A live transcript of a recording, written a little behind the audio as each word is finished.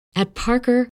At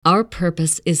Parker, our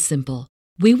purpose is simple.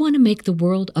 We want to make the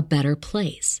world a better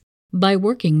place by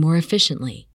working more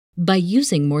efficiently, by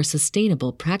using more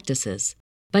sustainable practices,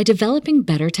 by developing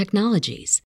better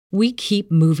technologies. We keep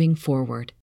moving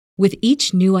forward. With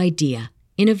each new idea,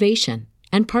 innovation,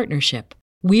 and partnership,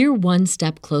 we're one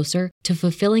step closer to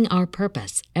fulfilling our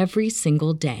purpose every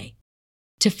single day.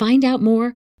 To find out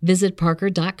more, visit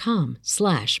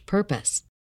parker.com/purpose.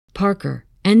 Parker,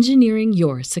 engineering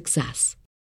your success.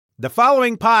 The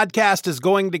following podcast is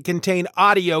going to contain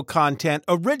audio content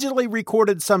originally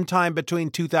recorded sometime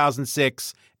between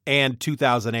 2006 and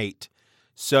 2008.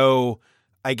 So,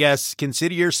 I guess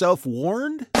consider yourself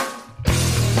warned?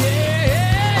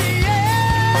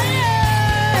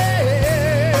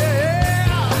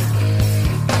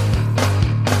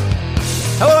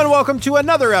 Hello and welcome to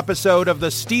another episode of the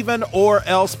Stephen or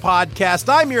Else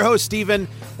podcast. I'm your host, Stephen,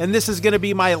 and this is going to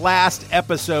be my last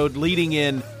episode leading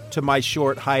in to my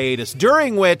short hiatus,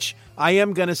 during which I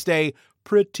am going to stay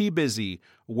pretty busy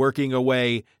working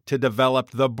away to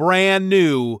develop the brand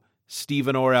new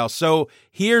Stephen or Else. So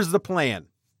here's the plan.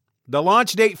 The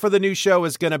launch date for the new show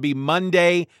is going to be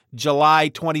Monday, July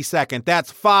 22nd.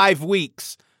 That's 5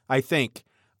 weeks, I think.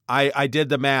 I did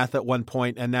the math at one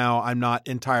point, and now I'm not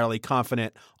entirely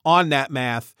confident on that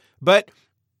math. But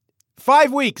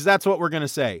 5 weeks, that's what we're going to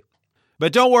say.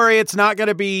 But don't worry, it's not going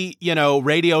to be,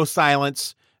 radio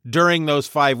silence. During those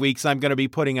 5 weeks, I'm going to be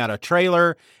putting out a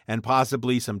trailer and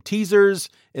possibly some teasers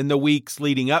in the weeks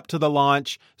leading up to the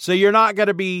launch. So you're not going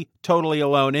to be totally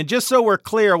alone. And just so we're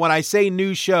clear, when I say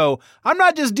new show, I'm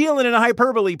not just dealing in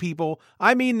hyperbole, people.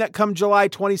 I mean that come July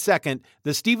 22nd,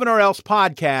 the Stephen or Else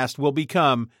podcast will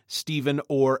become Stephen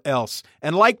or Else.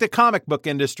 And like the comic book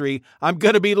industry, I'm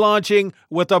going to be launching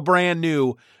with a brand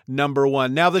new number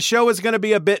one. Now, the show is going to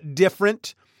be a bit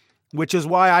different, which is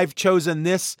why I've chosen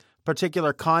this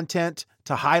particular content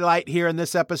to highlight here in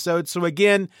this episode. So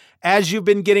again, as you've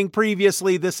been getting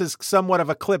previously, this is somewhat of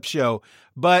a clip show,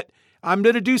 but I'm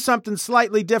going to do something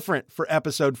slightly different for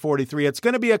episode 43. It's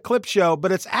going to be a clip show,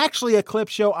 but it's actually a clip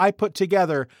show I put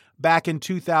together back in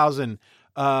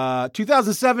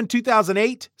 2007,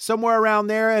 2008, somewhere around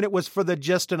there. And it was for the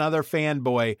Just Another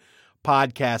Fanboy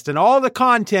podcast. And all the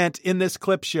content in this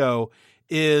clip show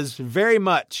is very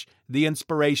much the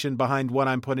inspiration behind what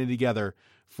I'm putting together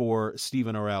for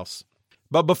Stephen or Else.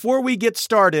 But before we get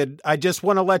started, I just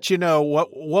want to let you know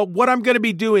what I'm going to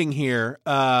be doing here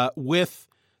with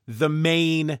the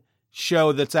main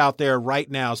show that's out there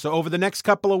right now. So over the next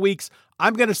couple of weeks,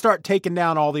 I'm going to start taking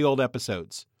down all the old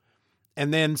episodes.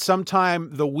 And then sometime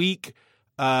the week,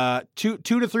 2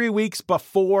 to 3 weeks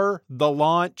before the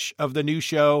launch of the new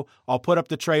show, I'll put up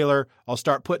the trailer. I'll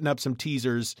start putting up some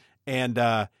teasers. And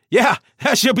yeah,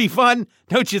 that should be fun,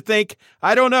 don't you think?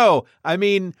 I don't know. I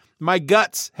mean, my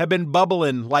guts have been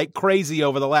bubbling like crazy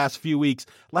over the last few weeks.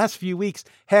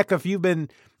 Heck, if you're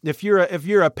a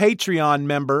Patreon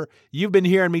member, you've been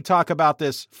hearing me talk about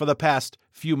this for the past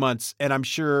few months, and I'm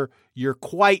sure you're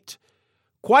quite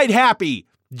happy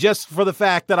just for the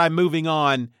fact that I'm moving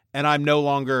on and I'm no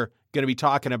longer going to be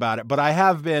talking about it. But I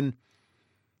have been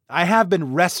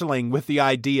wrestling with the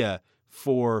idea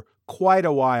for quite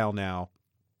a while now.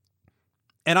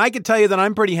 And I can tell you that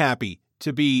I'm pretty happy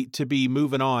to be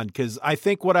moving on, because I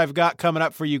think what I've got coming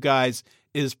up for you guys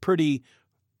is pretty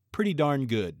darn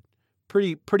good.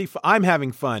 I'm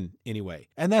having fun anyway.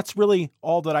 And that's really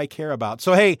all that I care about.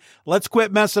 So, hey, let's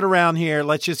quit messing around here.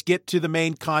 Let's just get to the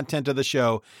main content of the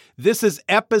show. This is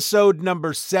episode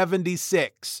number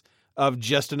 76 of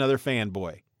Just Another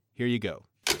Fanboy. Here you go.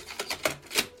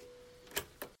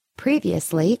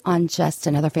 Previously on Just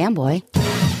Another Fanboy.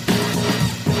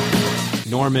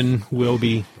 Norman will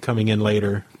be coming in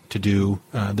later to do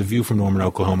The View from Norman,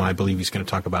 Oklahoma. I believe he's going to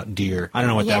talk about deer. I don't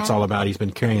know what that's all about. He's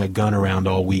been carrying a gun around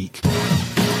all week.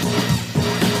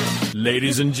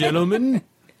 Ladies and gentlemen,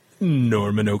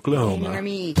 Norman, Oklahoma.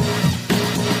 Hey,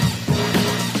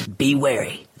 Be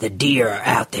wary. The deer are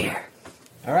out there.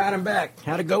 All right, I'm back.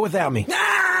 How'd it go without me?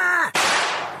 Ah!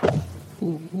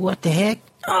 What the heck?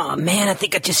 Oh, man, I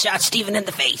think I just shot Stephen in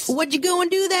the face. What'd you go and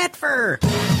do that for?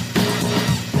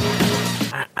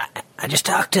 I just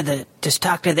talked to the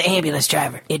ambulance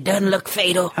driver. It doesn't look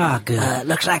fatal. Oh, good.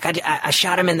 Looks like I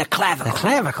shot him in the clavicle. The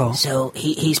clavicle? So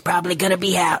he's probably gonna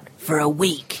be out for a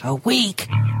week. A week?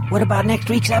 What about next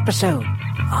week's episode?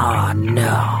 Oh,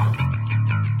 no.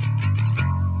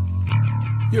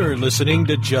 You're listening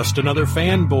to Just Another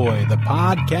Fanboy, the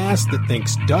podcast that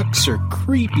thinks ducks are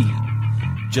creepy.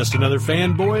 Just Another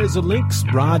Fanboy is a Lynx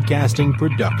Broadcasting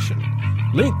production.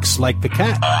 Lynx like the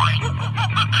cat.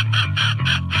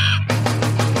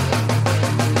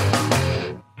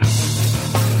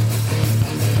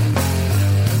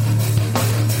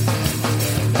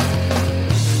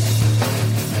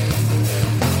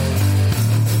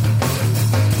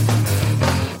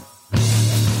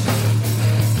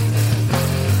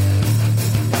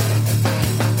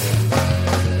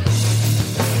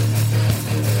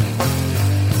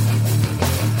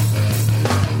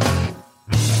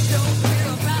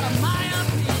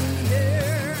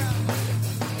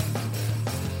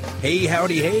 Hey,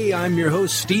 howdy, hey, I'm your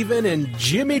host, Steven, and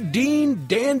Jimmy Dean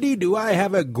Dandy, do I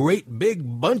have a great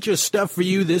big bunch of stuff for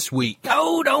you this week.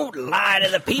 Oh, don't lie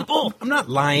to the people. I'm not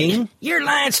lying. You're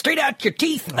lying straight out your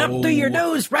teeth, up through your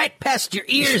nose, right past your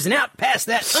ears, and out past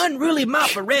that unruly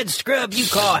mop of red scrub you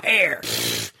call hair.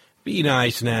 Be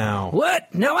nice now.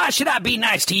 What? Now why should I be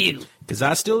nice to you? Because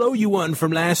I still owe you one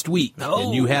from last week,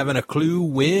 and you haven't a clue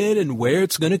when and where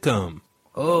it's going to come.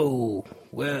 Oh,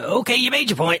 well, okay, you made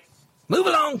your point. Move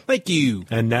along. Thank you.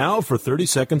 And now for 30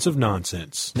 seconds of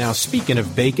nonsense. Now, speaking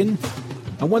of bacon,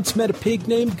 I once met a pig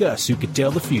named Gus who could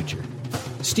tell the future.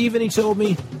 Steven, he told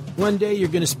me, one day you're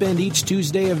going to spend each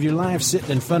Tuesday of your life sitting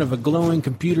in front of a glowing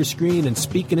computer screen and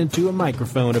speaking into a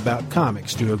microphone about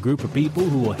comics to a group of people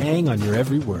who will hang on your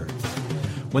every word.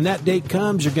 When that date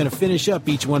comes, you're going to finish up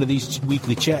each one of these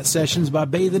weekly chat sessions by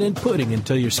bathing in pudding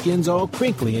until your skin's all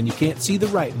crinkly and you can't see the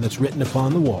writing that's written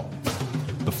upon the wall.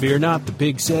 But fear not, the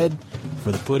pig said,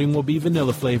 for the pudding will be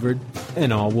vanilla-flavored,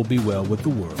 and all will be well with the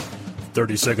world.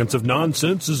 30 Seconds of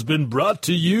Nonsense has been brought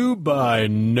to you by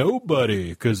nobody,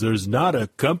 because there's not a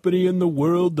company in the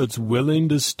world that's willing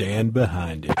to stand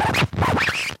behind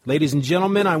it. Ladies and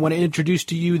gentlemen, I want to introduce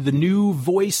to you the new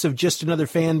voice of Just Another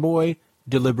Fanboy,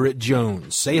 Deliberate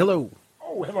Jones. Say hello.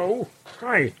 Oh, hello.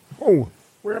 Hi. Oh,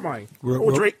 where am I?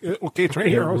 It's right. Okay, it's right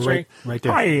here. I'll say. Right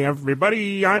there. Hi,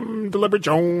 everybody. I'm Deliberate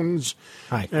Jones.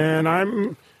 Hi. And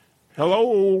I'm...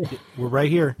 Hello. We're right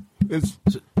here. Is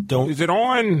Don't it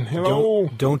on? Hello.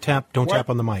 Don't tap What?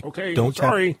 on the mic. Okay, Don't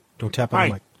sorry. Don't tap on Hi.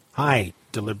 the mic. Hi.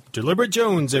 Deliberate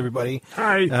Jones, everybody.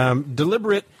 Hi.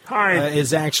 Deliberate Hi.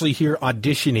 is actually here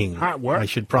auditioning. Hi, what? I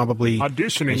should probably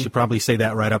Auditioning? I should probably say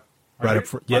that right up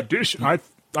front. Yeah. Audition. I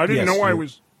didn't Yes, know I you-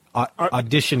 was...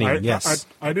 auditioning, yes.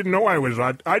 I didn't know I was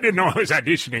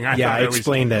auditioning. Yeah, thought I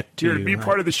explained that to here to you. be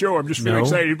part of the show. I'm just really No.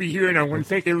 excited to be here, and I want to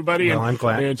thank everybody. Well, and, I'm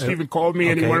glad. And Stephen called me,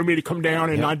 and he okay. wanted me to come down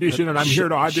and Yeah. audition, and I'm here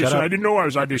to audition. Shut up. I didn't know I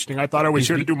was auditioning. I thought I was Please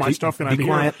here to be- do my please stuff, and be I'm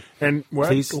quiet. here. And what?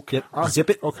 Please, Okay. zip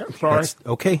it. Okay, I'm sorry. That's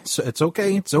okay. So it's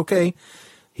okay. It's okay.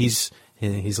 He's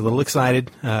a little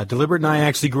excited. Deliberate and I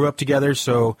actually grew up together,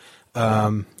 so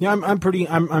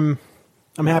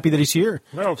I'm happy that he's here.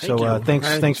 Well, thank you.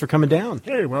 Thanks for coming down.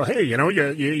 Hey, well, hey,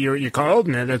 you called,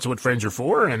 and that's what friends are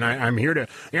for, and I'm here to,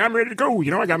 I'm ready to go.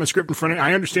 I got my script in front of me.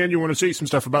 I understand you want to say some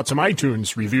stuff about some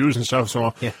iTunes reviews and stuff,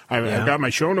 so Yeah. I've got my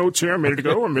show notes here. I'm ready to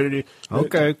go. I'm ready to...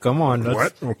 Okay, come on.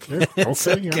 What? Okay.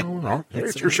 Okay. Hey,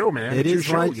 it's your show, man. It It's is your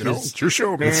show, right. It's your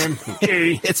show, man.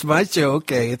 Okay. It's my show.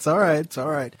 Okay, it's all right. It's all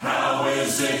right.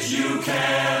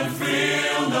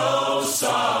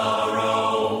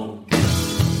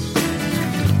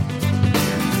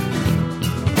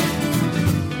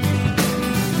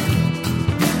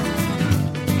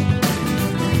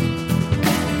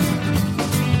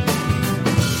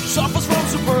 Suffers from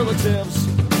superlatives,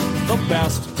 the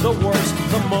best, the worst,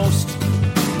 the most.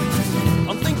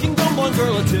 I'm thinking dumbling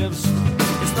girlatives.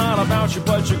 It's not about you,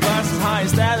 but your glass is high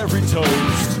as that every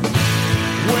toast.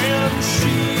 When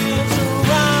she's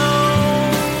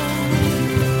around,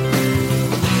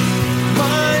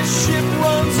 my ship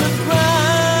runs aground.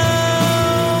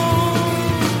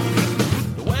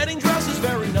 The wedding dress is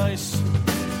very nice.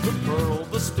 The pearl,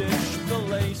 the stitch, the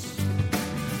lace.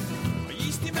 A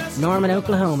yeasty mess. Norman,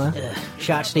 Oklahoma,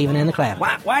 shot Stephen in the clavicle.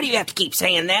 Why do you have to keep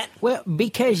saying that? Well,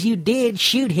 because you did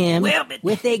shoot him Well, but-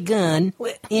 with a gun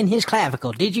Well- in his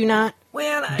clavicle, did you not?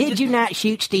 Well, Did you not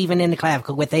shoot Stephen in the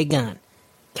clavicle with a gun?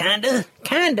 Kinda.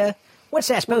 Kinda? What's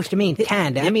that supposed to mean,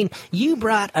 kinda? I mean, you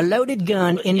brought a loaded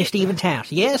gun into Stephen's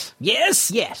house, yes? Yes?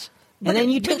 Yes. But And then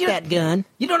it- you but took you- that gun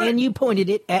you don't- and you pointed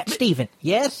it at Stephen,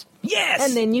 yes? Yes.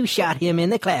 And then you shot him in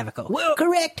the clavicle. Well-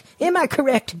 correct? Am I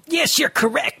correct? Yes, you're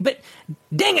correct, but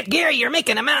dang it, Gary, you're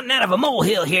making a mountain out of a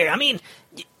molehill here. I mean,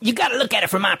 you got to look at it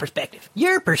from my perspective.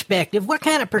 Your perspective? What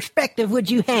kind of perspective would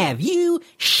you have? You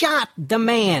shot the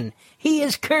man. He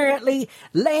is currently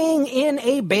laying in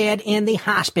a bed in the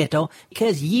hospital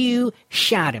because you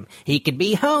shot him. He could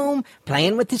be home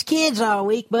playing with his kids all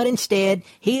week, but instead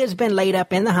he has been laid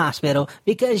up in the hospital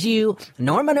because you,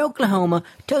 Norman, Oklahoma,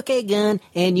 took a gun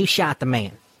and you shot the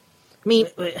man. I mean,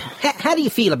 how do you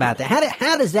feel about that?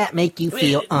 How does that make you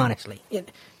feel, honestly?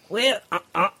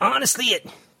 Honestly, it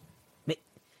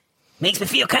makes me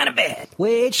feel kind of bad. Well,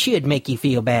 it should make you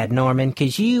feel bad, Norman,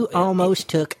 because you almost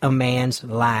took a man's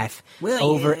life Well,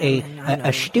 over yeah, I know.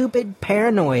 a stupid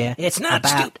paranoia It's not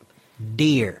about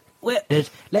deer. Well,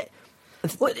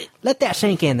 Let that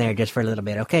sink in there just for a little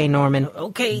bit, okay, Norman?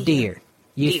 Okay. Deer.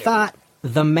 You Deer. thought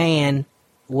the man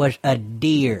was a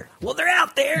deer. well, they're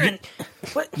out there, and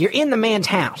You're in the man's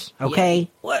house, okay? Yeah.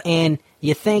 What? And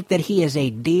you think that he is a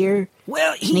deer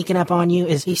well, sneaking up on you?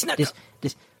 he snuck up.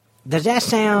 Does that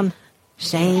sound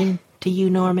sane to you,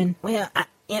 Norman? Well,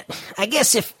 I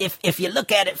guess if you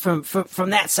look at it from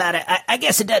that side, I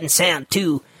guess it doesn't sound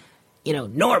too,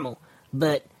 normal.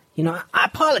 But I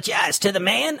apologize to the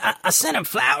man. I sent him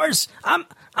flowers. I'm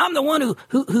the one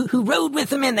who rode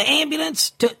with him in the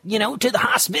ambulance to the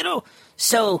hospital.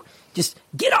 So just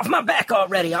get off my back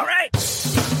already, all right?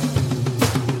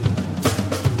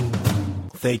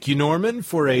 Thank you, Norman,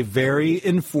 for a very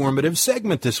informative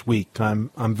segment this week.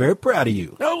 I'm very proud of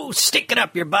you. Oh, stick it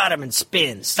up your bottom and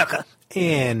spin, sucker.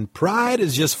 And pride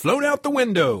has just flown out the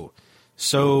window.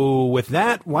 So with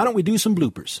that, why don't we do some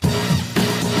bloopers?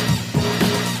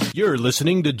 You're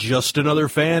listening to Just Another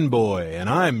Fanboy, and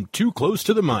I'm too close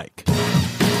to the mic.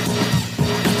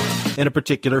 In a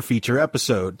particular feature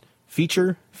episode.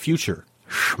 Feature, future.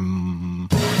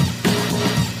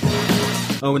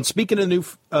 Oh, and speaking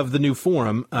of the new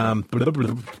forum, And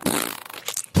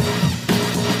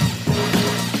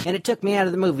it took me out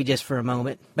of the movie just for a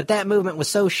moment. But that movement was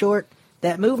so short.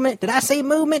 That movement, did I say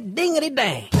movement? Dingity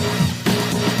dang.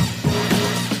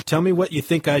 Tell me what you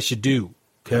think I should do,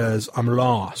 'cause I'm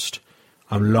lost.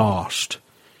 I'm lost.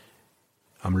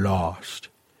 I'm lost.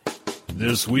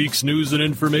 This week's news and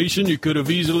information you could have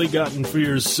easily gotten for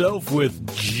yourself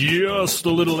with just a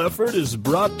little effort is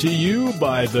brought to you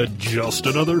by the Just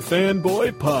Another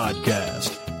Fanboy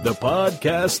podcast, the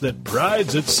podcast that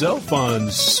prides itself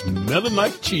on smelling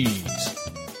like cheese.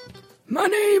 My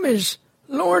name is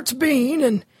Lawrence Bean,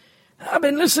 and I've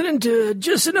been listening to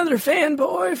Just Another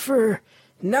Fanboy for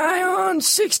nigh on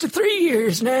 6 to 3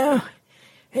 years now.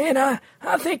 And I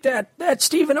think that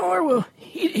Stephen Orr,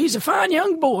 he's a fine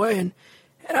young boy, and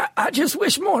I just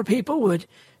wish more people would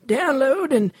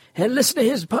download and listen to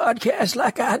his podcast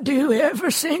like I do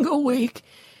every single week.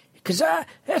 Because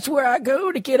that's where I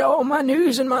go to get all my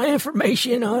news and my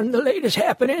information on the latest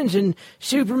happenings in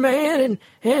Superman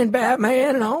and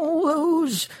Batman and all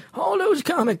those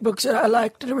comic books that I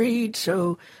like to read.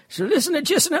 So listen to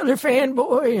Just Another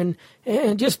Fanboy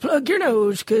and just plug your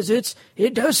nose, because it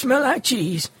does smell like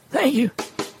cheese. Thank you.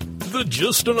 The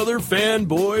Just Another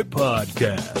Fanboy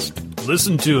podcast.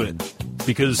 Listen to it,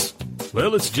 because,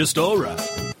 well, it's just all right.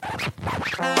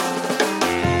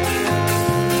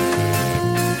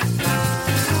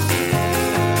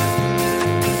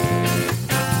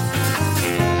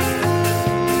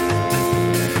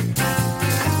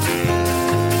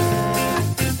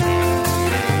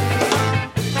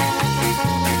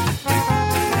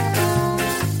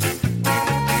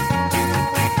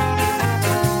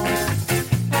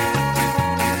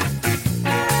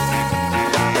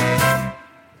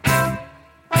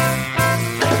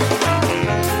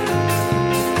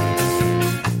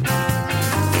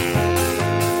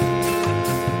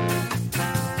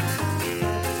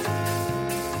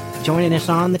 Joining us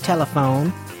on the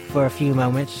telephone for a few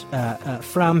moments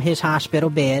from his hospital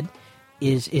bed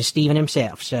is Stephen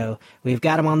himself. So we've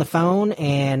got him on the phone,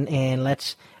 and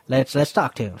let's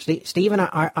talk to him. Stephen,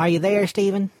 are you there,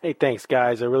 Stephen? Hey, thanks,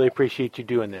 guys. I really appreciate you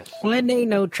doing this. Well, it ain't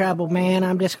no trouble, man.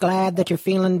 I'm just glad that you're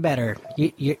feeling better.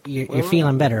 You're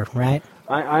feeling better, right?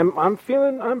 I'm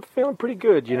feeling pretty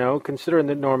good, considering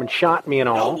that Norman shot me and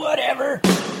all. Oh, whatever.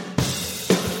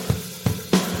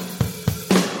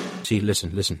 See,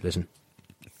 listen.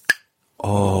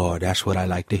 Oh, that's what I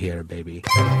like to hear, baby.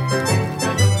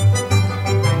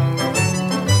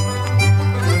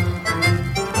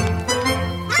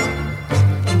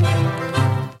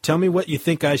 Tell me what you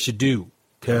think I should do,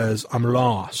 'cause I'm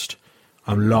lost.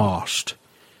 I'm lost.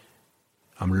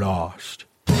 I'm lost.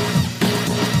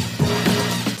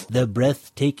 The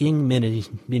breathtaking mini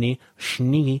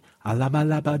shnee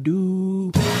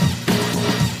alabalabadoo.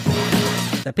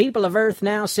 The people of Earth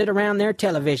now sit around their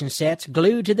television sets,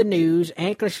 glued to the news,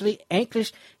 anxiously beer.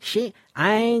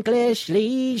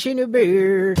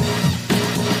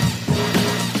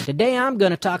 Today I'm going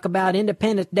to talk about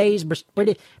Independence Day's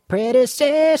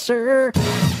predecessor.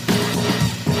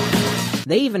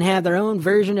 They even have their own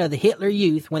version of the Hitler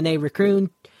Youth when they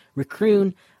recruit.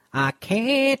 I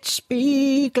can't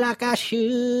speak like I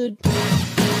should.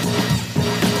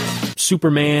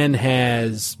 Superman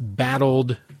has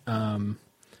battled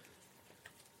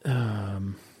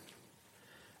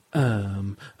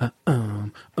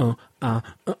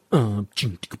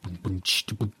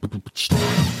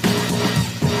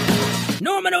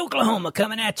Norman, Oklahoma,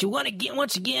 coming at you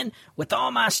once again with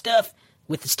all my stuff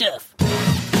with the stuff.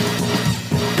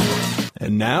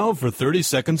 And now for 30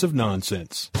 seconds of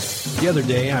nonsense. The other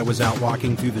day, I was out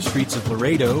walking through the streets of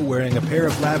Laredo wearing a pair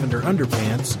of lavender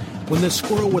underpants when this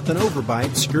squirrel with an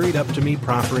overbite scurried up to me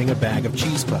proffering a bag of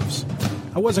cheese puffs.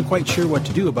 I wasn't quite sure what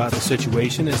to do about the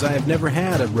situation, as I have never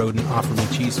had a rodent offer me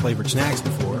cheese-flavored snacks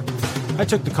before. I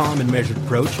took the calm and measured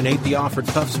approach and ate the offered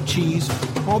puffs of cheese,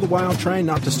 all the while trying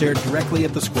not to stare directly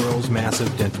at the squirrel's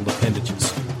massive dental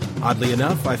appendages. Oddly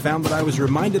enough, I found that I was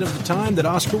reminded of the time that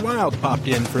Oscar Wilde popped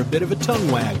in for a bit of a tongue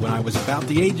wag when I was about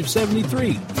the age of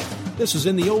 73. This was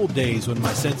in the old days when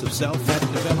my sense of self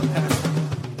hadn't developed past.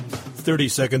 30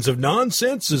 Seconds of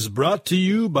Nonsense is brought to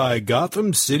you by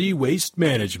Gotham City Waste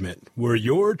Management, where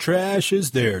your trash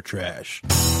is their trash.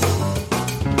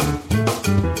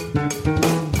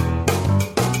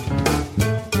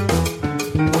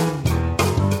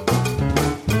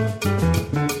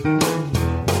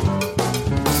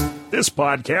 This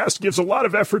podcast gives a lot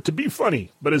of effort to be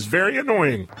funny, but is very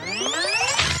annoying.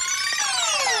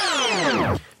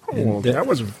 Oh, that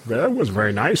was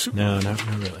very nice. No, not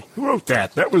really. Who wrote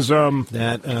that? That was a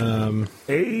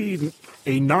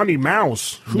naughty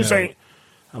mouse. Who's a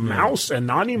mouse? A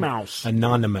naughty mouse.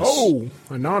 Anonymous. Oh,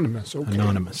 anonymous. Okay.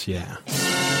 Anonymous, yeah.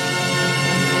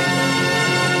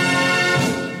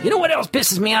 You know what else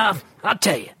pisses me off? I'll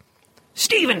tell you.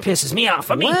 Steven pisses me off.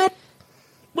 I mean,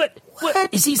 What?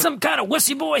 Is he some kind of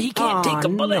wussy boy? He can't take a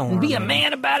bullet and be a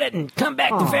man about it and come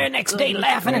back the very next day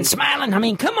laughing and smiling? I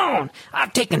mean, come on.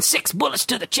 I've taken 6 bullets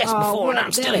to the chest before and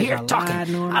I'm still here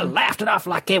talking. I laughed it off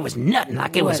like it was nothing,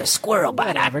 like it was a squirrel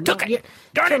bite. I took it.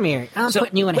 Come here. I'm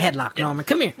putting you in a headlock, Norman.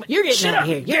 Come here. You're getting out of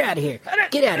here. You're out of here.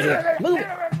 Get out of here.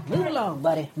 Move along,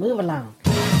 buddy. Move along.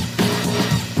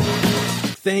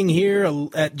 Thing here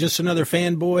at Just Another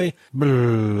Fanboy.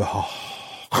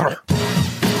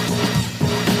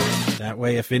 That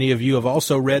way, if any of you have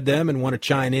also read them and want to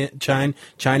chime in,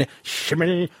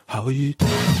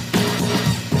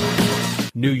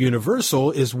 New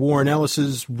Universal is Warren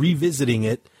Ellis's revisiting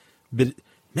it, but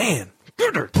man,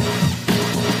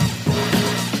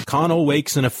 Connell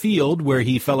wakes in a field where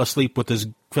he fell asleep with his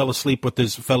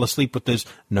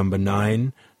number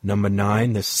nine.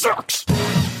 This sucks.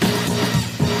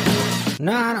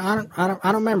 No, I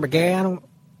don't remember, Gary.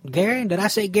 Gary? Did I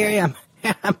say Gary?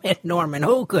 I meant Norman.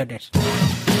 Oh, goodness.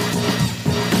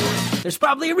 There's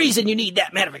probably a reason you need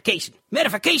that medication.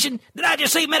 Medication? Did I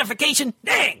just say medication?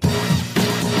 Dang!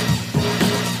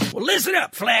 Well, listen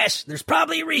up, Flash. There's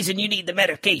probably a reason you need the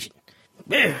medication.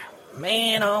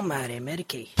 Man almighty,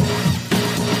 medication.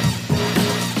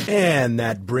 And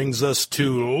that brings us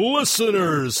to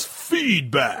listeners'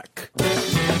 feedback.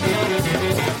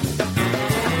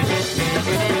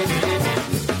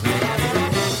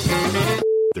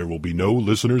 There will be no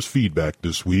listeners' feedback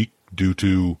this week due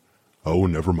to... oh,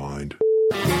 never mind.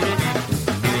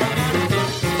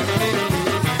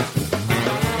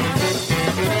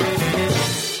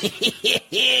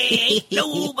 Ain't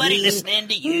nobody listening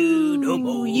to you no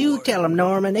more. You tell him,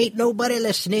 Norman. Ain't nobody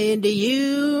listening to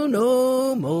you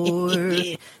no more.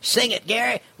 Sing it,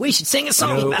 Gary. We should sing a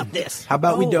song about this. How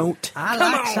about we don't? I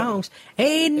like songs.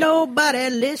 Ain't nobody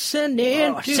listening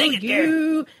to it,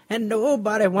 you. And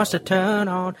nobody wants to turn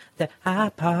on the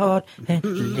iPod and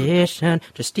listen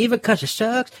to Steven because it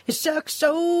sucks. It sucks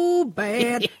so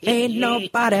bad. Ain't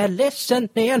nobody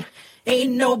listening.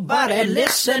 Ain't nobody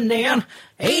listening.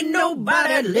 Ain't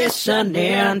nobody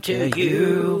listening to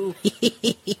you.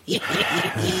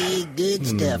 Good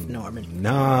stuff, Norman.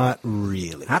 Not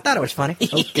really. I thought it was funny.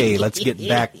 Okay, let's get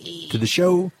back to the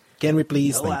show. Can we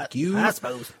please? Thank you. I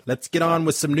suppose. Let's get on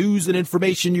with some news and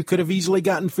information you could have easily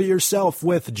gotten for yourself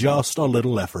with just a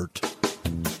little effort.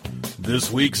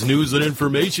 This week's news and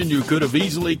information you could have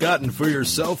easily gotten for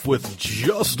yourself with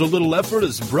just a little effort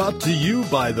is brought to you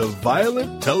by the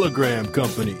Violet Telegram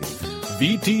Company.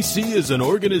 VTC is an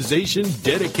organization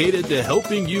dedicated to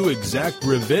helping you exact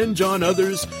revenge on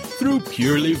others through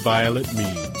purely violent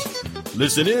means.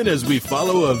 Listen in as we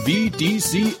follow a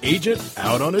VTC agent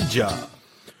out on a job.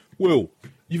 Well,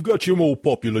 you've got your more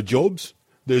popular jobs.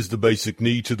 There's the basic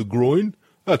knee to the groin.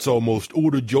 That's our most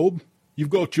ordered job. You've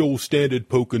got your standard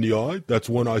poke in the eye. That's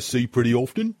one I see pretty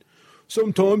often.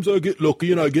 Sometimes I get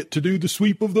lucky and I get to do the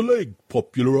sweep of the leg,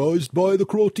 popularized by the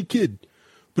Karate Kid.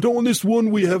 But on this one,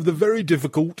 we have the very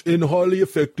difficult and highly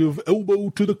effective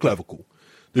elbow to the clavicle.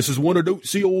 This is one I don't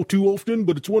see all too often,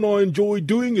 but it's one I enjoy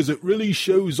doing as it really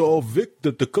shows off Vic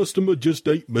that the customer just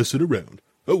ain't messing around.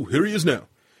 Oh, here he is now.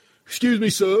 Excuse me,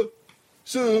 sir.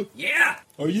 Sir? Yeah?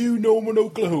 Are you Norman,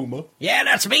 Oklahoma? Yeah,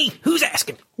 that's me. Who's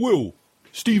asking? Well,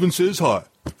 Stephen says hi.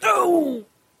 Oh!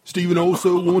 Stephen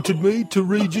also wanted me to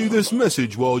read you this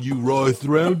message while you writhed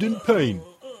around in pain.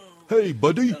 Hey,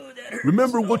 buddy,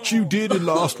 remember what you did in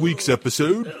last week's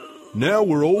episode? Now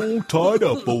we're all tied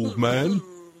up, old man.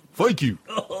 Thank you.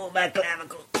 Oh, my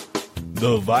clavicle.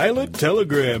 The Violet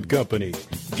Telegram Company.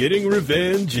 Getting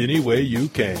revenge any way you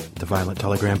can. The Violet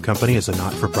Telegram Company is a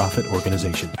not-for-profit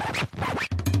organization.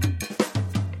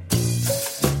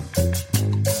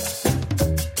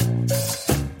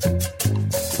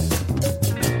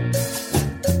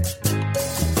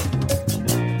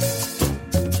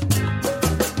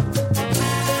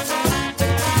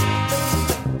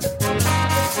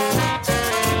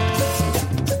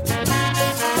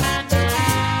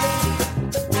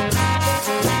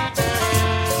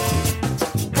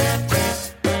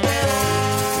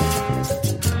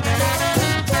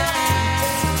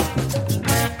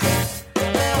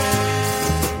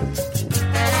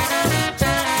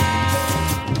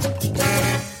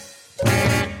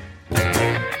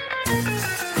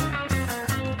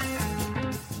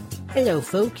 Hello,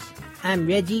 folks. I'm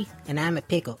Reggie, and I'm a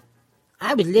pickle.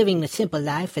 I was living a simple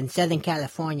life in Southern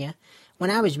California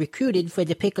when I was recruited for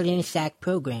the Pickle in a Sack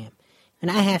program. And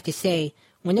I have to say,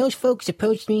 when those folks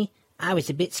approached me, I was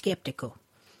a bit skeptical.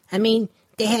 I mean,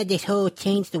 they had this whole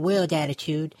change the world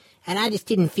attitude, and I just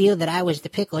didn't feel that I was the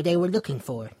pickle they were looking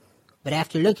for. But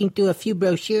after looking through a few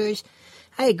brochures,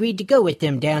 I agreed to go with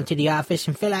them down to the office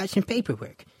and fill out some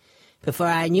paperwork. Before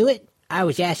I knew it, I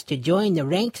was asked to join the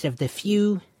ranks of the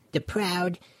few, the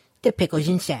proud, the Pickles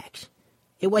in Sacks.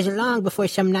 It wasn't long before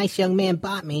some nice young man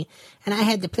bought me, and I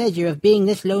had the pleasure of being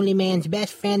this lonely man's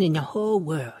best friend in the whole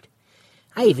world.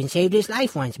 I even saved his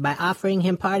life once by offering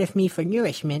him part of me for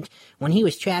nourishment when he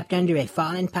was trapped under a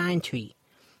fallen pine tree.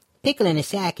 Pickle in a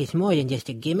Sack is more than just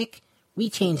a gimmick. We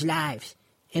change lives,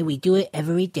 and we do it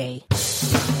every day.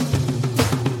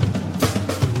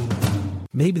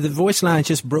 Maybe the voice line's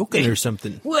just broken or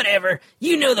something. Whatever.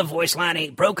 You know the voice line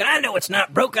ain't broken. I know it's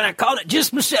not broken. I called it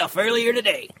just myself earlier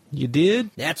today. You did?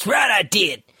 That's right, I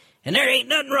did. And there ain't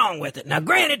nothing wrong with it. Now,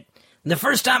 granted, the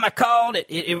first time I called,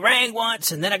 it rang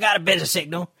once, and then I got a busy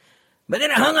signal. But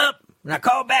then I hung up, and I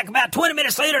called back about 20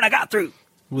 minutes later, and I got through.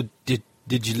 Well,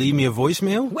 did you leave me a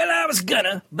voicemail? Well, I was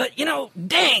gonna, but,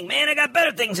 dang, man, I got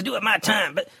better things to do at my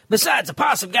time. But besides, a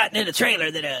possum got into the trailer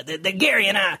that Gary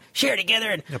and I share together,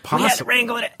 and we had to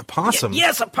wrangle it. A possum?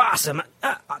 Yes, a possum.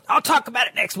 I'll talk about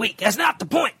it next week. That's not the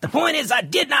point. The point is I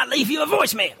did not leave you a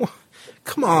voicemail. Well,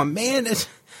 come on, man.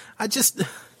 I just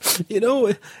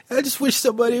wish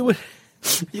somebody would...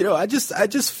 I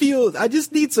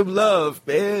just need some love,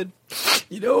 man.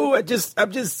 I'm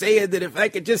just saying that if I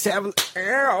could just have...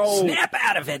 Snap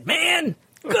out of it, man.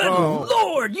 Good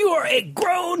Lord, you are a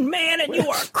grown man and you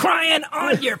are crying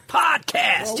on your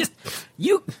podcast. Just,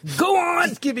 you go on.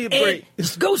 Just give me a break.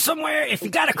 Just go somewhere. If you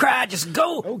got to cry, just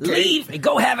go leave and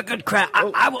go have a good cry.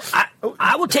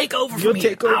 I will take over from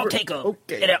here. I'll take over.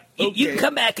 Okay. You can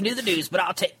come back and do the news, but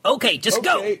I'll take... Okay, just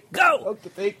go. Go. Okay,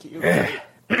 thank you.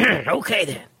 Okay,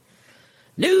 then.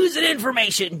 News and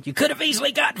information you could have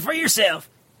easily gotten for yourself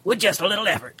with just a little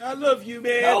effort. I love you,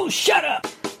 man. Oh, shut up.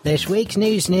 This week's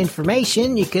news and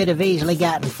information you could have easily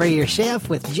gotten for yourself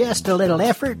with just a little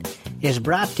effort is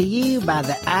brought to you by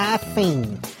the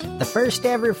iFiend, the first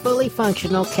ever fully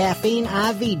functional caffeine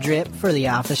IV drip for the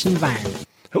office environment.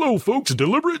 Hello, folks.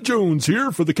 Deliberate Jones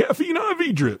here for the Caffeine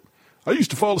IV drip. I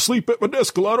used to fall asleep at my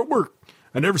desk a lot at work.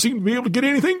 I never seemed to be able to get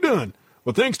anything done.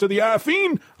 Well, thanks to the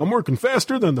iFiend, I'm working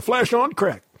faster than the flash on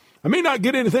crack. I may not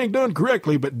get anything done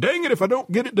correctly, but dang it if I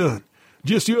don't get it done.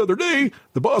 Just the other day,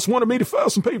 the boss wanted me to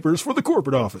file some papers for the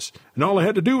corporate office, and all I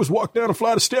had to do was walk down a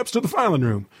flight of steps to the filing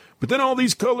room. But then all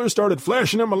these colors started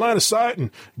flashing in my line of sight, and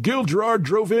Gil Gerard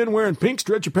drove in wearing pink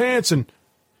stretchy pants, and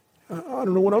I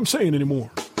don't know what I'm saying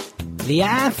anymore. The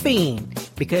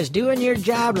iFiend, because doing your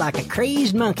job like a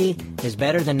crazed monkey is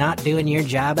better than not doing your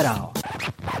job at all.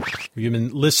 If you've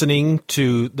been listening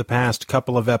to the past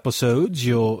couple of episodes,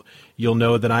 you'll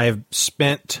know that I have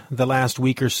spent the last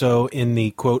week or so in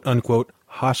the quote-unquote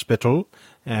hospital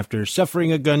after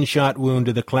suffering a gunshot wound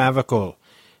to the clavicle.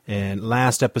 And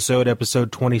last episode,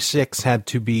 episode 26, had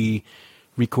to be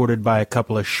recorded by a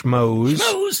couple of schmoes.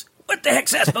 Schmoes? What the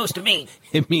heck's that supposed to mean?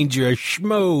 It means you're a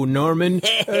schmo, Norman.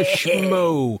 A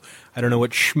schmo. I don't know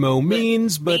what schmo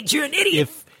means, but... Means you're an idiot.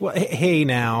 Hey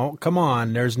now, come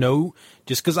on. There's no...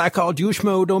 Just because I called you a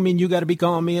schmo don't mean you got to be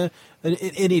calling me an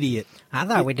idiot. I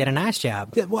thought we did a nice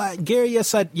job. Well, Gary,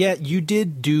 yes, you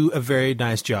did do a very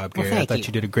nice job, Gary. Well, I thought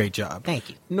you did a great job. Thank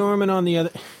you. Norman, on the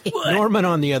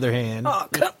other hand... Oh,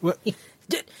 come...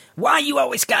 Why you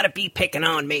always got to be picking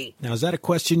on me? Now, is that a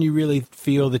question you really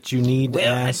feel that you need to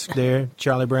ask there,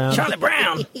 Charlie Brown? Charlie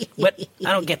Brown? But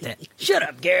I don't get that. Shut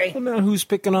up, Gary. Well, now, who's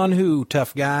picking on who,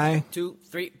 tough guy? 2,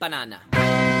 3, banana.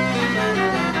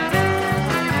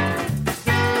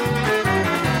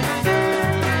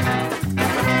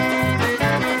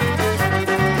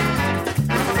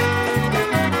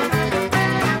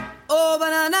 Oh,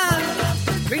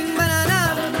 banana, green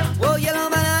banana, oh, yellow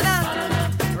banana,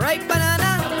 ripe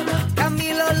banana,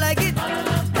 Camilo like it,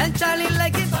 and Charlie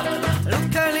like it,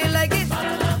 Luke Curly like it,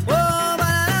 oh,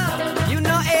 banana, you know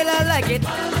Ayla like it,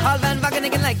 Paul Van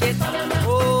Wagenigen like it,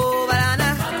 oh,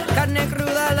 banana, carne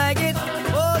cruda like it,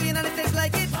 oh, United States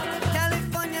like it,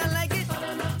 California like it,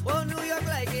 oh, New York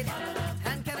like it,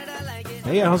 and Canada like it.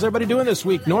 Hey, how's everybody doing this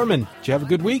week? Norman, did you have a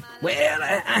good week? Well,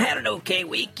 I had an okay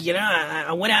week.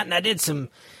 I went out and I did some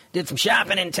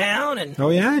shopping in town. And oh,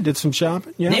 yeah? I did some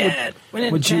shopping? Yeah. Yeah.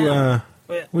 What'd you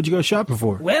What'd you go shopping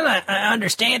for? Well, I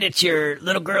understand it's your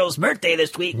little girl's birthday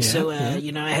this week, so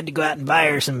you know, I had to go out and buy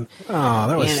her some. Oh,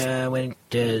 that was. You know, I went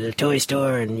to the toy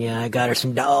store and I got her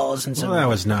some dolls and some. Well, that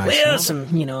was nice. Well,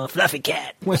 some a fluffy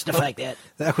cat, stuff like that.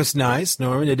 That was nice,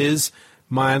 Norman. It is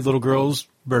my little girl's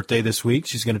birthday this week.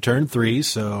 She's going to turn 3,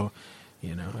 so.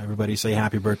 Everybody say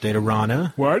happy birthday to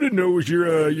Rana. Well, I didn't know it was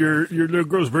your little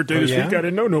girl's birthday this week. I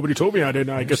didn't know. Nobody told me. I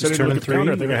didn't. I guess I didn't look at the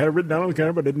counter. I think I had it written down on the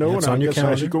counter, but I didn't know. It's and on I your guess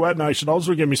I should go out and I should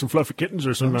also get me some fluffy kittens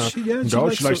or some dogs. She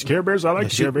likes the Care Bears. I like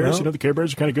the Care Bears. The Care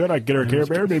Bears are kind of good. I get her a Care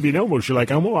Bear. Maybe an Elmo. She like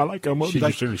Elmo. I like Elmo. She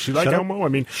like Elmo. I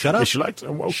mean, shut up. She likes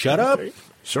Elmo. Shut up.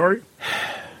 Sorry.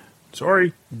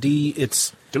 D,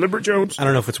 it's Deliberate Jones. I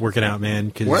don't know if it's working out, man,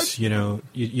 because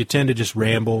you tend to just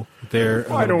ramble there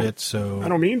a little bit. So I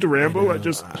don't mean to ramble. I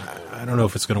don't know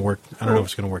if it's going to work. I don't know if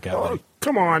it's going to work out. Oh,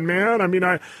 come on, man. I mean,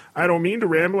 I don't mean to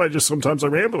ramble. Sometimes I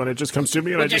ramble and it just comes to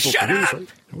me and I just shut up.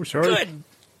 Oh, sorry. Good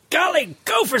golly,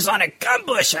 gophers on a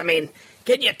gumbush. I mean,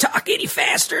 can you talk any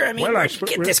faster? I mean, where'd you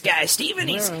get this guy, Stephen?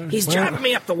 He's driving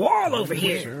me up the wall over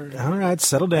here. All right,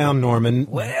 settle down, Norman.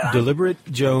 Well, Deliberate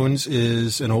Jones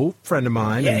is an old friend of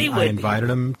mine. Yeah, and I invited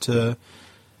him to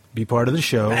be part of the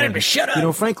show. I him to shut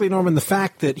up. Frankly, Norman, the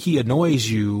fact that he annoys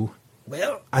you.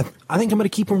 Well, I think I'm going to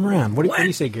keep him around. What do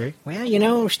you say, Gary?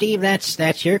 Well, Steve,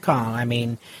 that's your call. I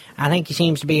mean, I think he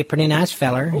seems to be a pretty nice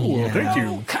feller. Thank you.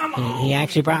 Oh, come on. He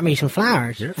actually brought me some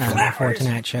flowers for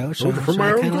tonight's show, so, from so my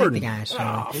I own kind of like the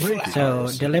garden. guy. So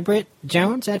Deliberate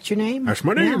Jones, that's your name? That's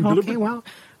my name. Yeah, okay, Deliberate. well,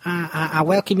 I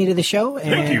welcome you to the show, and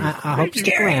Thank you. I hope you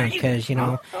stick around, because,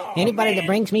 anybody that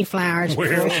brings me flowers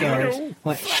before shows...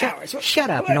 Well, shut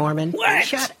up, Norman. What?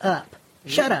 Shut up.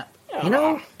 Shut up.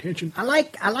 Attention. I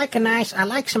like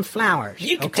some flowers.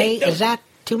 You can okay, take those. is that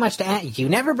too much to ask? You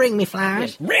never bring me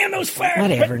flowers. Ran those flowers.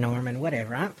 Whatever, Norman.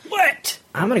 Whatever. What?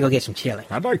 I'm gonna go get some chili.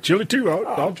 I'd like chili too.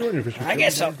 I'll join you for some I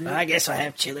chili. guess I'll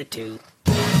have chili too.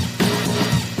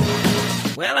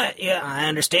 Well, I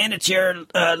understand it's your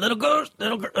little girl.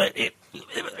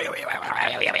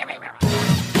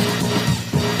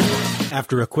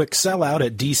 After a quick sellout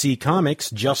at DC Comics,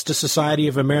 Justice Society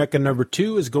of America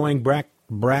 #2 is going bracadac.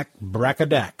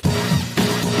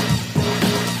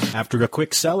 After a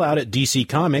quick sellout at DC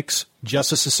Comics,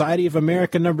 Justice Society of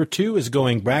America #2 is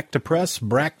going brack to press.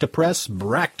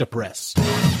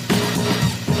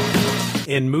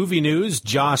 In movie news,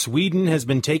 Joss Whedon has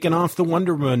been taken off the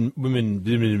Wonder Woman.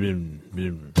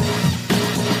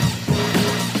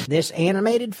 This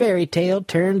animated fairy tale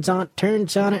turns on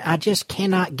it. I just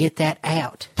cannot get that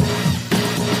out.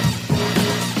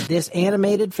 This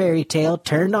animated fairy tale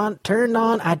turned on.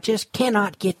 I just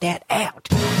cannot get that out.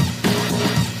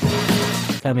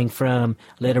 Coming from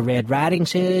Little Red Riding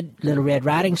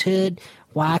Hood,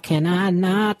 why can I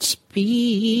not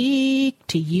speak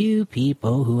to you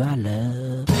people who I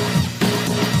love?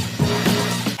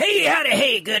 Hey, howdy,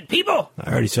 hey, good people.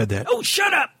 I already said that. Oh,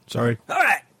 shut up. Sorry. All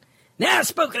right. Now, I've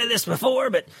spoken of this before,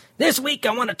 but this week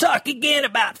I want to talk again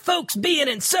about folks being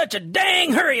in such a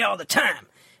dang hurry all the time.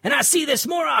 And I see this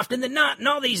more often than not in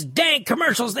all these dang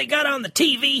commercials they got on the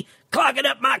TV clogging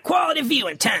up my quality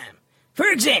viewing time. For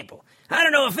example, I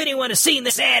don't know if anyone has seen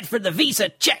this ad for the Visa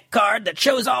check card that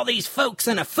shows all these folks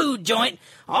in a food joint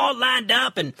all lined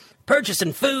up and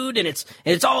purchasing food, and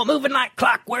it's all moving like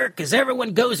clockwork as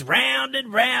everyone goes round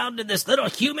and round in this little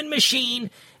human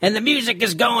machine, and the music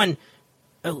is going,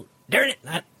 oh, darn it.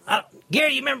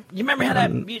 Gary, you remember how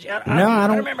that music... I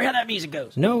don't remember how that music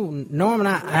goes. No, Norman,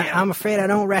 I'm afraid I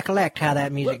don't recollect how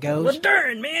that music goes. Well,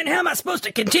 darn, man, how am I supposed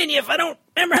to continue if I don't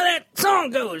remember how that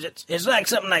song goes? It's like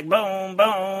something like boom,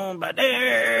 boom, ba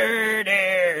der,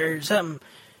 der, something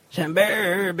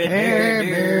burr,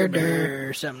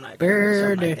 something like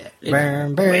that.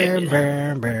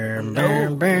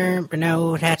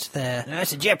 No,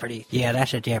 that's a Jeopardy. Yeah,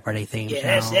 that's a Jeopardy theme song.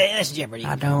 Yeah, that's Jeopardy.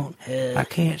 I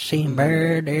can't sing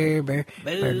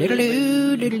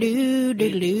diddle-doo,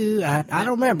 diddle-doo. I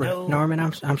don't remember, No. Norman.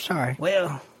 I'm sorry.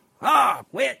 Well,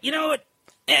 you know what?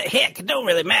 Heck, it don't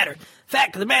really matter.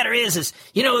 Fact of the matter is,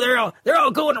 they're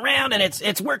all going around and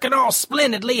it's working all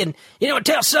splendidly, and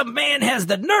until some man has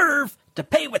the nerve to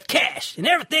pay with cash, and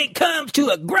everything comes to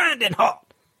a grinding halt.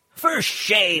 For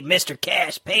shame, Mr.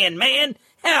 Cash Paying Man.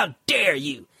 How dare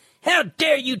you? How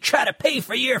dare you try to pay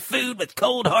for your food with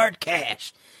cold hard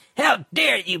cash? How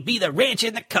dare you be the wrench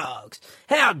in the cogs?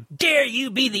 How dare you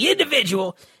be the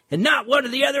individual and not one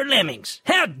of the other lemmings?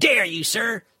 How dare you,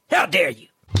 sir? How dare you?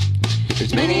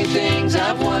 There's many things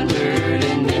I've wondered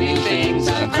and many things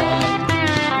I've cried.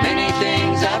 Many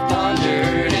things I've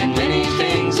pondered and many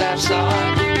things I've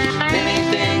sought. Many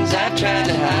things I've tried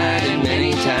to hide and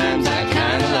many times I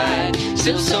kinda lied.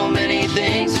 Still so many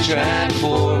things to try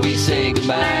before we say goodbye.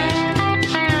 goodbye.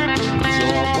 So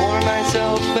I'll pour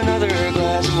myself another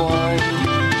glass of wine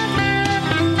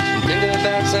and think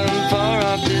about some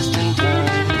far-off distant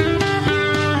time,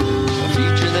 a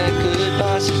future that could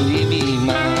possibly be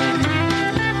mine.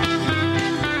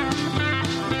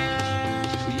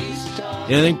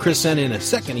 And then Chris sent in a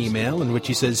second email in which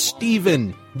he says,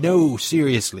 Steven, no,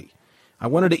 seriously. I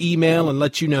wanted to email and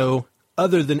let you know,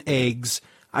 other than eggs,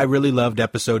 I really loved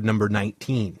episode number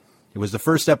 19. It was the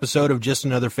first episode of Just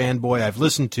Another Fanboy I've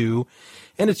listened to,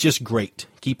 and it's just great.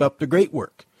 Keep up the great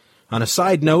work. On a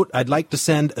side note, I'd like to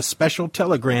send a special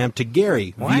telegram to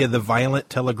Gary via the Violent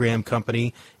Telegram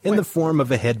Company in the form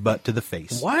of a headbutt to the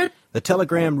face. What? The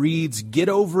telegram reads, "Get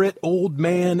over it, old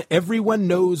man. Everyone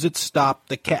knows it stopped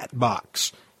the cat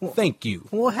box. Thank you."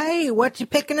 Well, hey, what you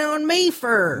picking on me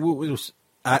for?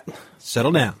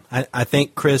 Settle down. I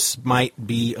think Chris might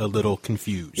be a little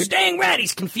confused. You're dang right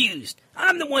he's confused.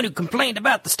 I'm the one who complained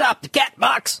about the stop the cat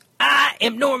box. I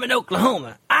am Norman,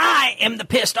 Oklahoma. I am the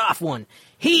pissed off one.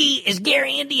 He is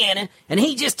Gary, Indiana, and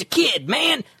he's just a kid,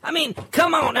 man. I mean,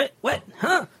 come on. What?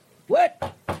 Huh?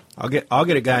 What? I'll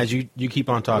get it, guys. You keep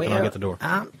on talking. I'll get the door.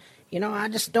 I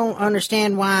just don't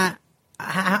understand why.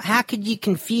 How could you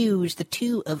confuse the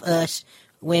two of us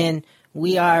when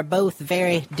we are both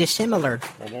very dissimilar?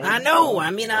 I know. I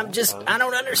mean, I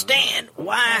don't understand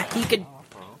why he could.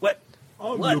 What?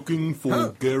 I'm looking for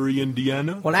Gary,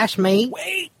 Indiana. Well, that's me.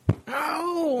 Wait.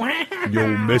 Oh. Your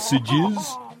message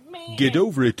is, get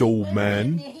over it, old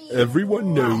man.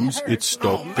 Everyone knows it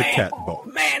stopped the cat box.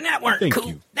 Man, that weren't Thank cool.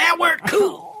 you. That weren't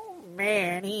cool.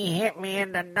 Man, he hit me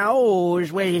in the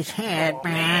nose with his head,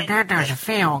 man. That doesn't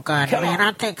feel good, man.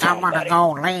 I think I'm going to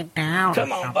go lay down.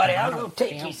 Come on, buddy. I'll go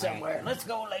take you somewhere. Let's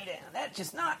go lay down. That's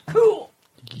just not cool.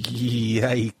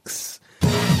 Yikes.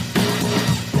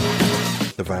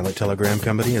 The Violent Telegram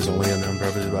Company is only a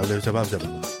non-profit.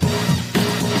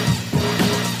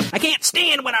 I can't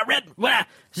stand when I.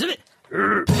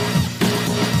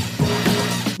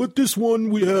 But this one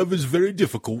we have is very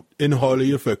difficult and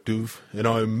highly effective, and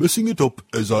I'm messing it up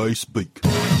as I speak.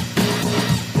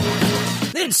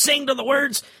 Then sing to the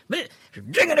words.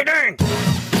 Ding-a-ding.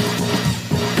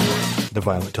 The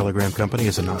Violent Telegram Company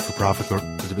is a not-for-profit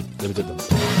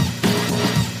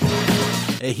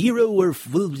a hero or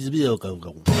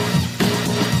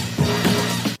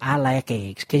I like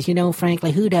eggs, because,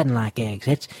 frankly, who doesn't like eggs?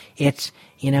 It's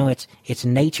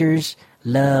nature's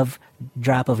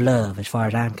drop of love, as far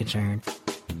as I'm concerned.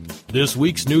 This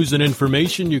week's news and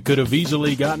information you could have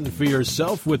easily gotten for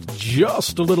yourself with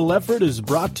just a little effort is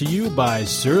brought to you by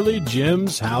Surly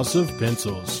Jim's House of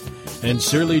Pencils. And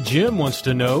Surly Jim wants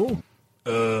to know,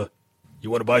 you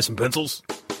want to buy some pencils?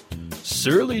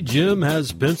 Surly Jim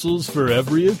has pencils for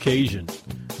every occasion.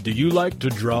 Do you like to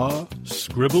draw,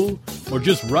 scribble, or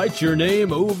just write your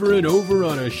name over and over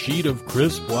on a sheet of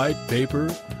crisp white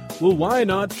paper? Well, why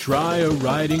not try a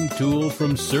writing tool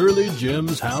from Surly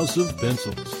Jim's House of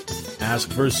Pencils?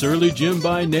 Ask for Surly Jim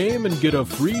by name and get a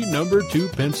free number 2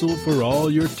 pencil for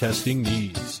all your testing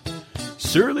needs.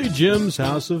 Surly Jim's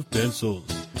House of Pencils.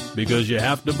 Because you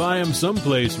have to buy them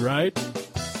someplace, right?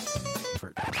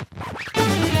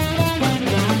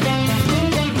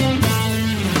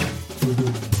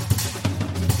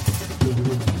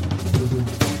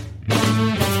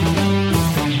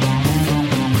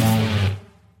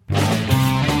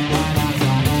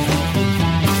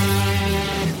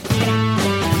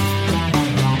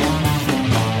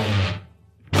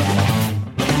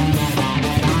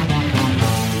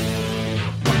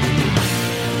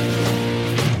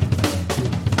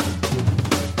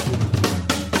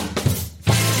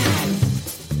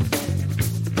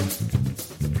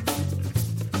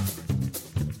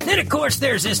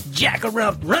 There's this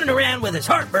jackarump running around with his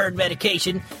heartburn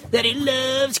medication that he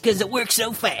loves because it works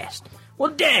so fast.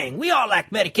 Well, dang, we all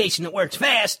like medication that works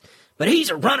fast, but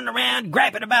he's running around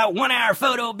griping about 1 hour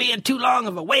photo being too long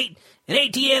of a wait and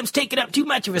ATMs taking up too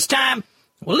much of his time.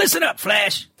 Well, listen up,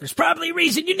 Flash. There's probably a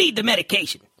reason you need the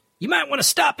medication. You might want to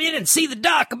stop in and see the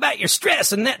doc about your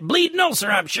stress and that bleeding ulcer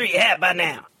I'm sure you have by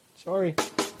now. Sorry.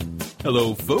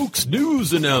 Hello, folks.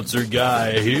 News announcer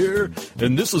guy here.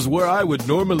 And this is where I would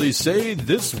normally say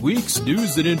this week's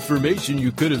news and information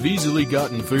you could have easily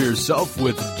gotten for yourself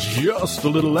with just a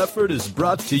little effort is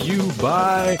brought to you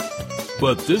by...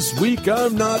 But this week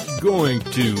I'm not going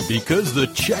to because the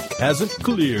check hasn't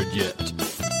cleared yet.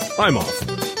 I'm off.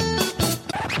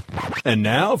 And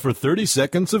now for 30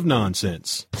 seconds of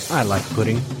nonsense. I like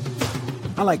pudding.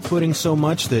 I like pudding so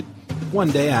much that one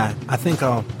day I think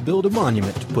I'll build a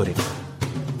monument to pudding.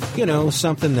 You know,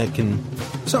 something that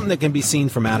can be seen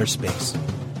from outer space.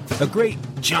 A great,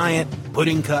 giant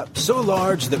pudding cup, so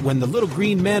large that when the little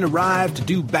green men arrive to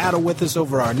do battle with us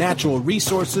over our natural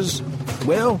resources,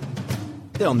 well,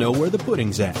 they'll know where the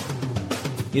pudding's at.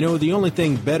 You know, the only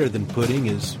thing better than pudding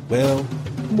is, well,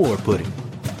 more pudding.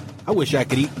 I wish I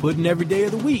could eat pudding every day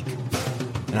of the week,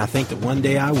 and I think that one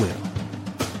day I will.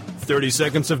 30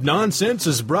 Seconds of Nonsense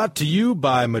is brought to you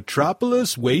by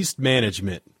Metropolis Waste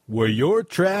Management, where your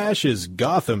trash is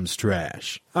Gotham's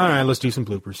trash. All right, let's do some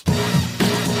bloopers.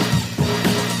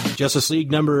 Justice League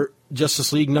number,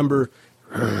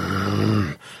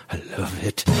 I love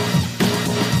it.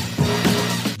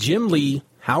 Jim Lee,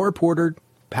 Howard Porter,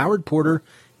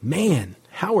 man,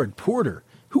 Howard Porter,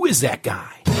 who is that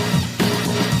guy?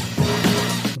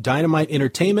 Dynamite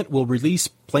Entertainment will release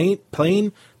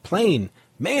Plane.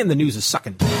 Man, the news is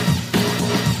sucking.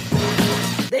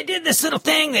 They did this little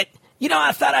thing that,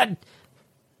 I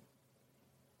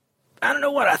don't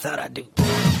know what I thought I'd do.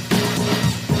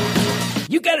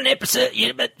 You got an episode.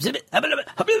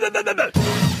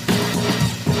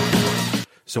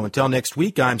 So until next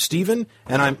week, I'm Steven,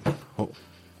 and I'm... Oh,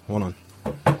 hold on.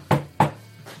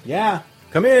 Yeah,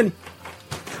 come in.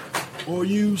 Are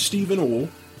you Stephen Orr?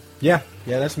 Yeah,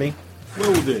 that's me.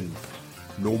 Well then,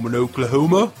 Norman,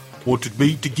 Oklahoma wanted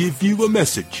me to give you a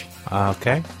message.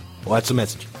 Okay. What's the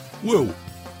message? Well,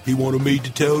 he wanted me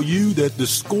to tell you that the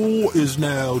score is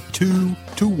now 2-1.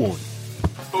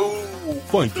 Oh,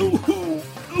 thank you.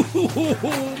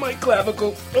 Oh, my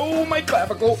clavicle. Oh, my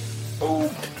clavicle.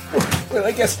 Oh, well,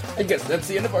 I guess that's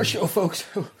the end of our show, folks.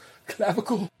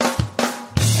 Clavicle.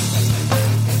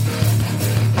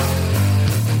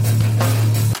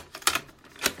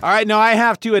 All right, now I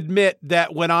have to admit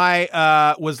that when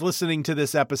I was listening to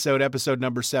this episode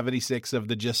number 76 of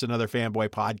the Just Another Fanboy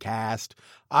podcast,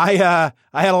 I had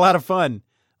a lot of fun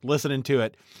listening to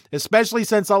it, especially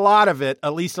since a lot of it,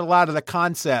 at least a lot of the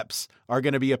concepts, are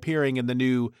going to be appearing in the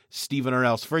new Steven or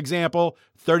Else. For example,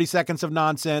 30 Seconds of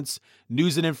Nonsense,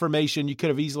 news and information you could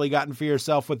have easily gotten for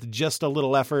yourself with just a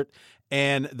little effort,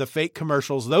 and the fake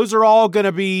commercials. Those are all going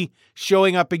to be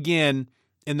showing up again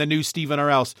in the new Steven or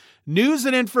Else. News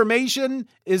and information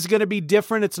is going to be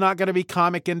different. It's not going to be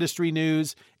comic industry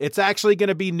news. It's actually going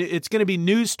to be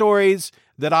news stories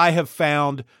that I have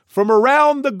found from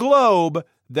around the globe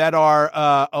that are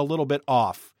a little bit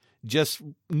off. Just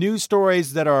news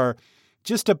stories that are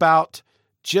just about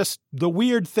just the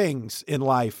weird things in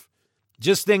life.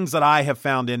 Just things that I have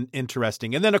found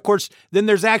interesting. And then, of course,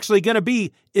 there's actually going to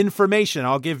be information.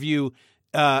 I'll give you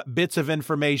bits of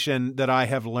information that I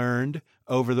have learned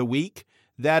over the week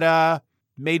that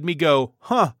made me go,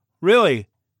 huh, really?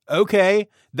 Okay.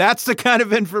 That's the kind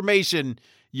of information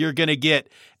you're going to get.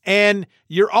 And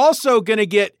you're also going to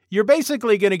get, you're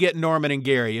basically going to get Norman and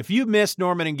Gary. If you missed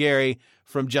Norman and Gary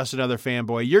from Just Another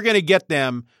Fanboy, you're going to get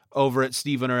them over at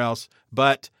Steven or Else.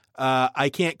 But I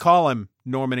can't call him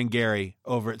Norman and Gary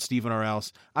over at Steven or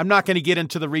Else. I'm not going to get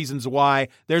into the reasons why.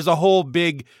 There's a whole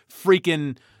big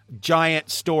freaking giant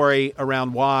story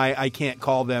around why I can't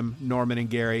call them Norman and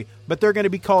Gary, but they're going to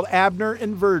be called Abner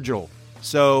and Virgil.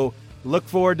 So look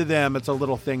forward to them. It's a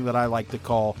little thing that I like to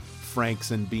call Franks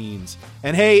and Beans.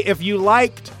 And hey, if you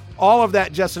liked all of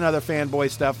that Just Another Fanboy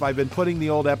stuff, I've been putting the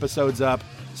old episodes up.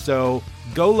 So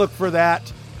go look for that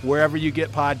wherever you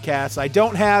get podcasts.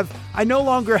 I no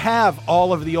longer have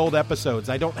all of the old episodes.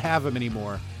 I don't have them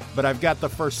anymore, but I've got the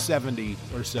first 70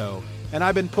 or so, and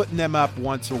I've been putting them up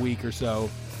once a week or so.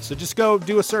 So just go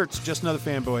do a search, Just Another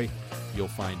Fanboy. You'll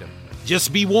find them.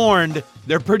 Just be warned,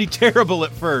 they're pretty terrible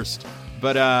at first.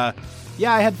 But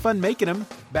yeah, I had fun making them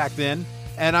back then,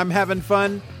 and I'm having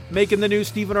fun making the new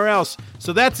Steven or Else.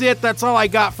 So that's it. That's all I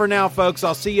got for now, folks.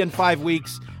 I'll see you in 5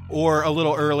 weeks or a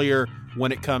little earlier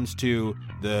when it comes to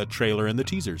the trailer and the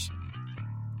teasers.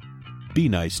 Be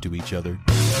nice to each other.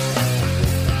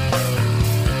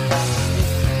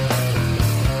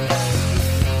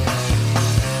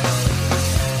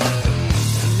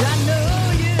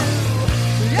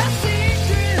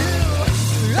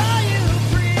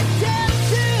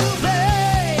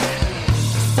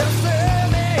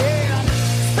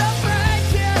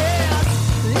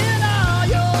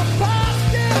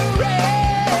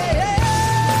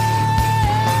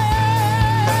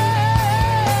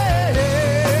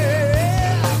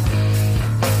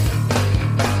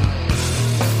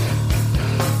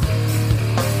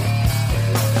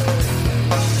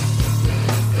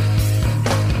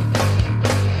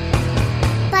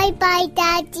 Bye-bye,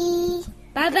 Daddy.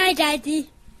 Bye-bye, Daddy.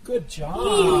 Good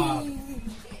job.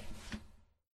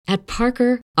 At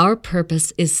Parker, our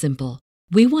purpose is simple.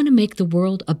 We want to make the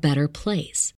world a better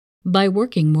place by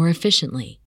working more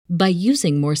efficiently, by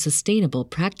using more sustainable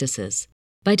practices,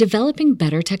 by developing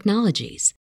better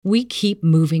technologies. we keep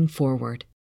moving forward.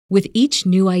 With each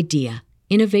new idea,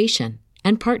 innovation,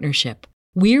 and partnership,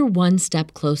 we're one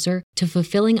step closer to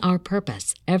fulfilling our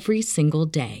purpose every single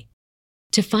day.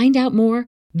 To find out more,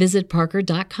 visit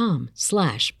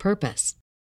parker.com/purpose.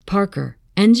 Parker,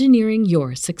 engineering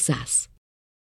your success.